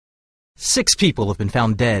6 people have been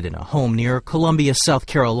found dead in a home near Columbia, South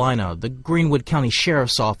Carolina. The Greenwood County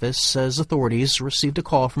Sheriff's Office says authorities received a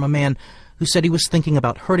call from a man who said he was thinking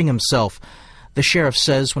about hurting himself. The sheriff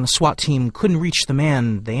says when a SWAT team couldn't reach the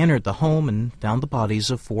man, they entered the home and found the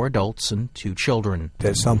bodies of 4 adults and 2 children.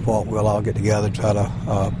 At some point, we'll all get together and try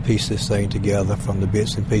to piece this thing together from the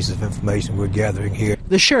bits and pieces of information we're gathering here.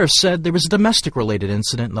 The sheriff said there was a domestic-related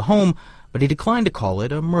incident in the home, but he declined to call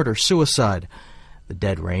it a murder-suicide. The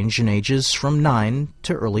dead range in ages from 9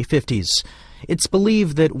 to early 50s. It's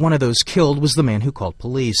believed that one of those killed was the man who called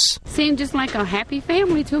police. Seemed just like a happy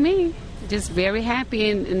family to me. Just very happy.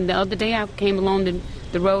 And the other day I came along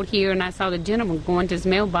the road here and I saw the gentleman going to his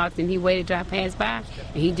mailbox and he waited till I passed by.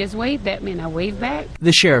 And he just waved at me and I waved back.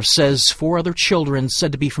 The sheriff says 4 other children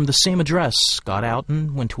said to be from the same address got out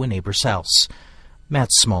and went to a neighbor's house.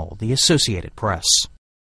 Matt Small, The Associated Press.